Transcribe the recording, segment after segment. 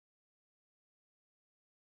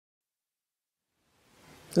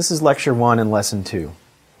This is Lecture 1 in Lesson 2.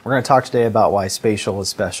 We're going to talk today about why spatial is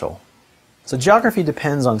special. So geography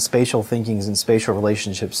depends on spatial thinkings and spatial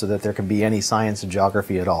relationships so that there can be any science of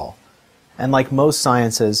geography at all. And like most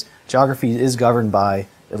sciences, geography is governed by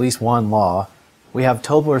at least one law. We have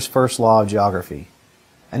Tobler's first law of geography.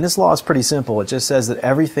 And this law is pretty simple. It just says that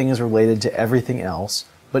everything is related to everything else,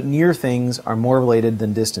 but near things are more related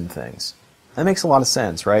than distant things. That makes a lot of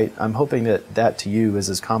sense, right? I'm hoping that that to you is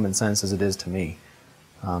as common sense as it is to me.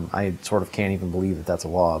 I sort of can't even believe that that's a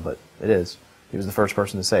law, but it is. He was the first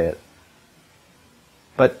person to say it.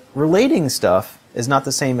 But relating stuff is not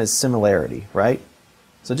the same as similarity, right?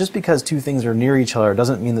 So just because two things are near each other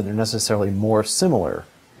doesn't mean that they're necessarily more similar.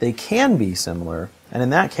 They can be similar, and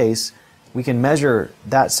in that case, we can measure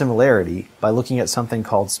that similarity by looking at something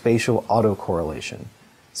called spatial autocorrelation.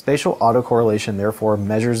 Spatial autocorrelation, therefore,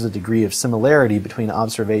 measures the degree of similarity between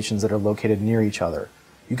observations that are located near each other.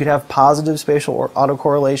 You could have positive spatial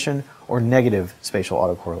autocorrelation or negative spatial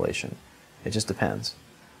autocorrelation. It just depends.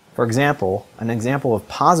 For example, an example of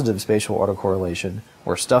positive spatial autocorrelation,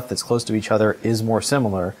 where stuff that's close to each other is more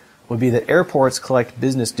similar, would be that airports collect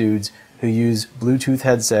business dudes who use Bluetooth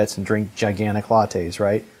headsets and drink gigantic lattes,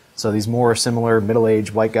 right? So these more similar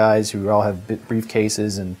middle-aged white guys who all have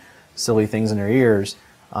briefcases and silly things in their ears,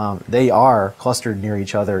 they are clustered near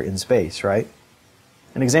each other in space, right?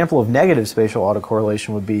 An example of negative spatial autocorrelation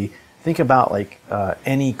would be, think about like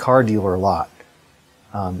any car dealer lot.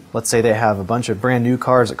 Let's say they have a bunch of brand new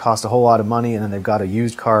cars that cost a whole lot of money, and then they've got a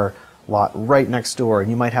used car lot right next door,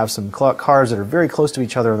 and you might have some cars that are very close to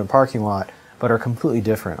each other in the parking lot, but are completely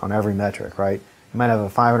different on every metric, right? You might have a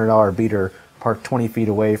 $500 beater parked 20 feet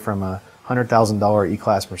away from a $100,000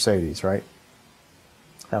 E-Class Mercedes, right?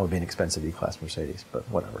 That would be an expensive E-Class Mercedes, but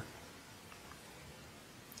whatever.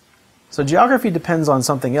 So geography depends on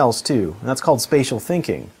something else too, and that's called spatial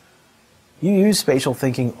thinking. You use spatial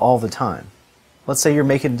thinking all the time. Let's say you're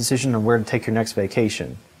making a decision on where to take your next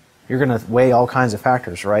vacation. You're going to weigh all kinds of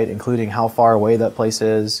factors, right? Including how far away that place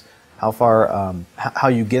is, how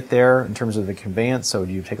you get there in terms of the conveyance. So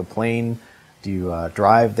do you take a plane? Do you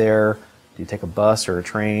drive there? Do you take a bus or a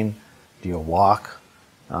train? Do you walk?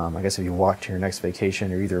 I guess if you walk to your next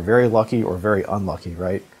vacation, you're either very lucky or very unlucky,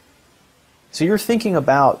 right? So you're thinking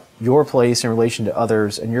about your place in relation to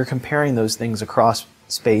others, and you're comparing those things across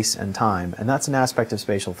space and time, and that's an aspect of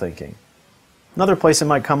spatial thinking. Another place it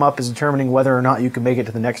might come up is determining whether or not you can make it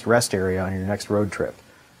to the next rest area on your next road trip.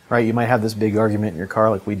 Right? You might have this big argument in your car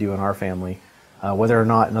like we do in our family, whether or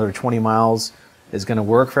not another 20 miles is going to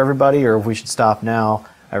work for everybody, or if we should stop now,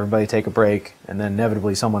 everybody take a break, and then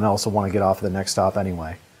inevitably someone else will want to get off at the next stop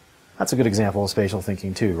anyway. That's a good example of spatial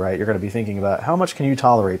thinking too, right? You're going to be thinking about how much can you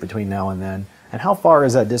tolerate between now and then, and how far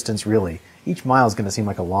is that distance really? Each mile is going to seem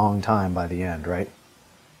like a long time by the end, right?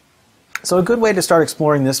 So a good way to start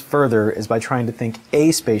exploring this further is by trying to think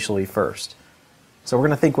aspatially first. So we're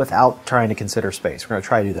going to think without trying to consider space. We're going to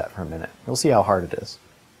try to do that for a minute. We'll see how hard it is.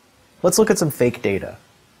 Let's look at some fake data.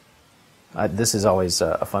 This is always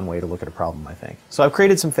a fun way to look at a problem, I think. So I've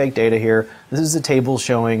created some fake data here. This is a table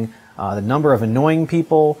showing the number of annoying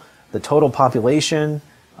people, the total population,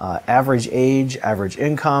 average age, average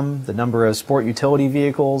income, the number of sport utility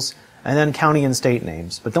vehicles, and then county and state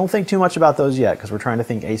names. But don't think too much about those yet, because we're trying to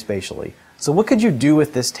think aspatially. So what could you do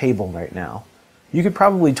with this table right now? You could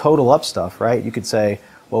probably total up stuff, right? You could say,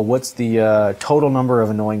 well, what's the total number of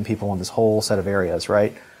annoying people in this whole set of areas,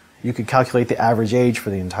 right? You could calculate the average age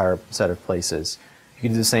for the entire set of places. You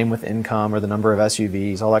could do the same with income or the number of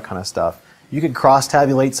SUVs, all that kind of stuff. You could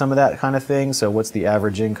cross-tabulate some of that kind of thing. So what's the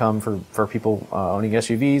average income for people owning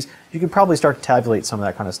SUVs? You could probably start to tabulate some of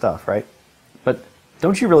that kind of stuff, right? But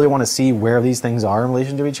don't you really want to see where these things are in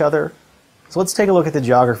relation to each other? So let's take a look at the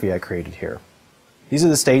geography I created here. These are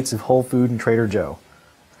the states of Whole Food and Trader Joe.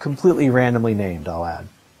 Completely randomly named, I'll add.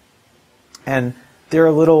 And there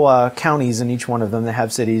are little counties in each one of them that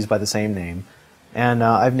have cities by the same name. And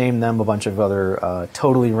I've named them a bunch of other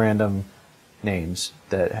totally random names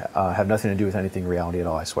that have nothing to do with anything reality at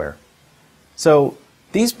all, I swear. So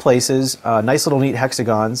these places, nice little neat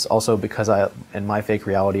hexagons, also because in my fake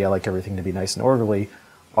reality I like everything to be nice and orderly,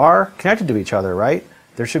 are connected to each other, right?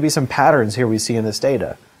 There should be some patterns here we see in this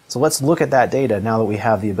data. So let's look at that data now that we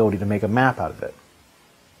have the ability to make a map out of it.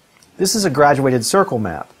 This is a graduated circle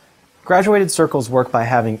map. Graduated circles work by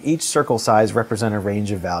having each circle size represent a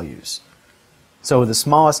range of values. So the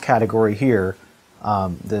smallest category here,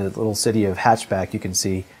 the little city of Hatchback, you can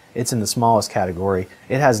see, it's in the smallest category.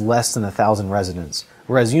 It has less than 1,000 residents,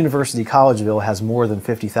 whereas University Collegeville has more than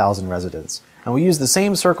 50,000 residents. And we use the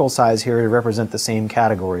same circle size here to represent the same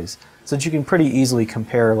categories, so that you can pretty easily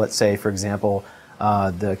compare, let's say, for example,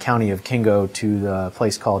 the county of Kingo to the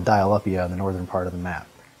place called Dial-Upia in the northern part of the map.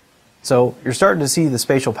 So you're starting to see the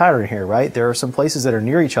spatial pattern here, right? There are some places that are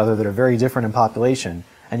near each other that are very different in population,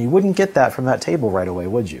 and you wouldn't get that from that table right away,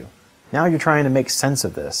 would you? Now you're trying to make sense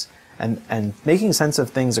of this, and making sense of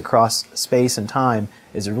things across space and time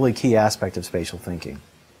is a really key aspect of spatial thinking.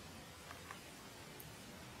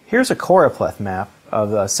 Here's a choropleth map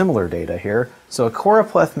of similar data here. So a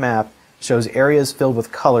choropleth map shows areas filled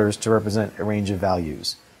with colors to represent a range of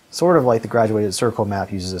values. Sort of like the graduated circle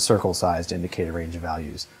map uses a circle size to indicate a range of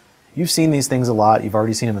values. You've seen these things a lot. You've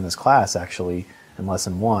already seen them in this class, actually, in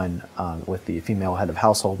Lesson 1 with the female head of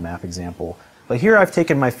household map example. But here I've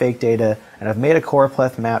taken my fake data and I've made a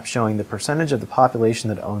choropleth map showing the percentage of the population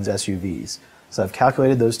that owns SUVs. So I've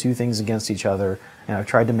calculated those two things against each other, and I've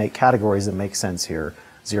tried to make categories that make sense here.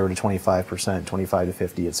 0 to 25%, 25 to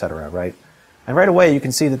 50, etc., right? And right away you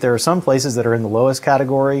can see that there are some places that are in the lowest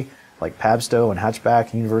category, like Pabsto and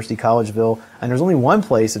Hatchback and University Collegeville, and there's only one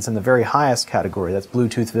place that's in the very highest category, that's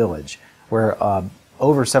Bluetooth Village, where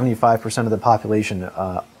over 75% of the population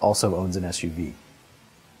also owns an SUV.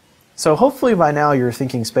 So hopefully by now you're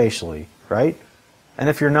thinking spatially, right? And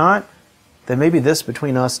if you're not, then maybe this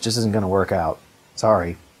between us just isn't going to work out.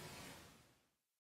 Sorry.